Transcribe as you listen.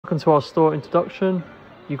Welcome to our store introduction.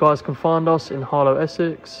 You guys can find us in Harlow,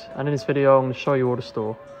 Essex, and in this video I'm going to show you all the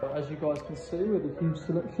store. As you guys can see, we have a huge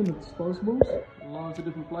selection of disposables, loads of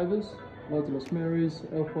different flavours, loads of Miss Mary's,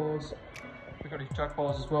 elf bars. We've got these Jack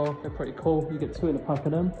bars as well, they're pretty cool, you get 2 in a pack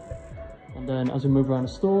of them. And then as we move around the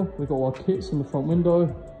store, we've got our kits in the front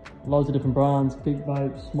window, loads of different brands, Big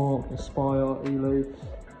Vape, Smart, Aspire, E-Leaf.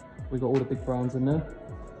 We've got all the big brands in there.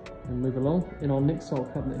 And move along. In our Nick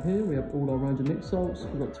Salt cabinet here, we have all our range of Nick Salts.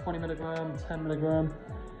 We've got 20mg, 10mg.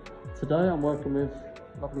 Today I'm working with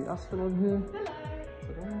lovely Aspen over here.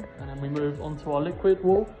 Hello. And then we move on to our liquid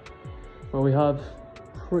wall, where we have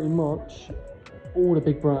pretty much all the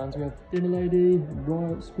big brands. We have Dinner Lady,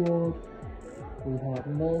 Riot Squad, we have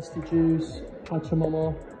Nasty Juice,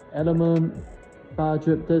 Pachamama, Element, Bad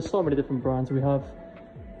Drip. There's so many different brands we have,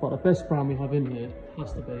 but the best brand we have in here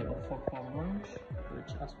has to be our Fogg range,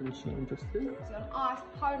 which Aspen is shooting just here. So on ice,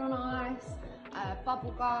 cone on ice,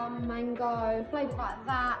 bubblegum, mango, flavours like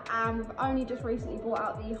that, and we've only just recently brought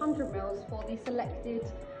out the 100ml for the selected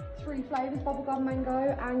 3 flavours, bubblegum,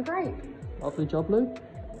 mango and grape. Lovely jubbly.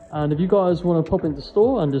 And if you guys want to pop into the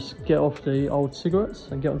store and just get off the old cigarettes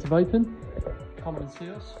and get onto vaping, come and see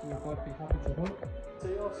us, we'll both be happy to help.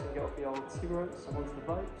 See us and get off the old cigarettes and onto the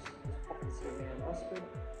vapes, just pop and see me and Aspen.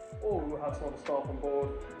 Or we'll have some of the staff on board.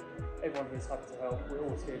 Everyone here is happy to help. We're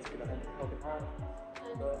always here to give a helping hand.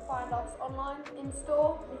 And you can find us online, in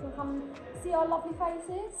store. You can come see our lovely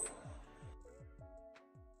faces.